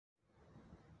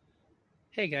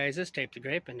Hey guys, it's Tape the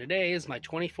Grape, and today is my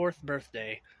 24th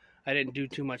birthday. I didn't do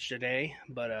too much today,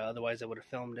 but otherwise I would have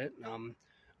filmed it.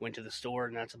 Went to the store,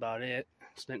 and that's about it.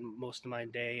 Spent most of my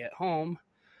day at home.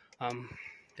 Um,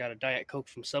 got a Diet Coke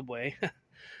from Subway.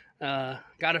 Got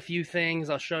a few things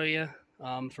I'll show you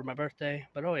for my birthday,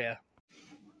 but oh yeah.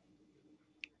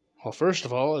 Well, first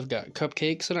of all, I've got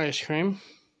cupcakes and ice cream.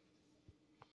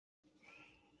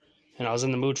 And I was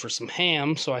in the mood for some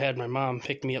ham, so I had my mom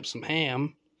pick me up some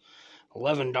ham.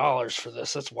 $11 for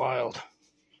this. That's wild.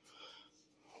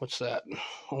 What's that?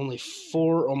 Only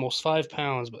almost 5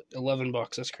 pounds, but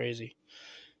 $11. That's crazy.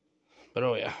 But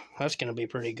oh yeah, that's gonna be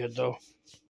pretty good though.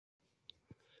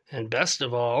 And best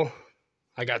of all,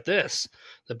 I got this: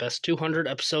 the best 200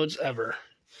 episodes ever.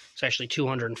 It's actually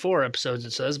 204 episodes,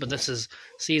 it says, but this is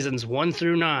seasons 1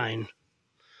 through 9.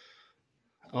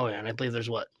 Oh yeah, and I believe there's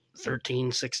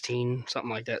 13, 16, something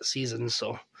like that seasons.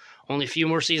 So only a few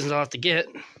more seasons I'll have to get.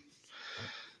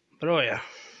 But oh yeah.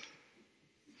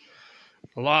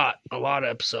 A lot of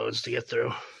episodes to get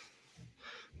through.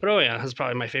 But oh yeah, that's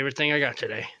probably my favorite thing I got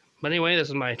today. But anyway, this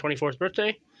is my 24th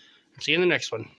birthday. See you in the next one.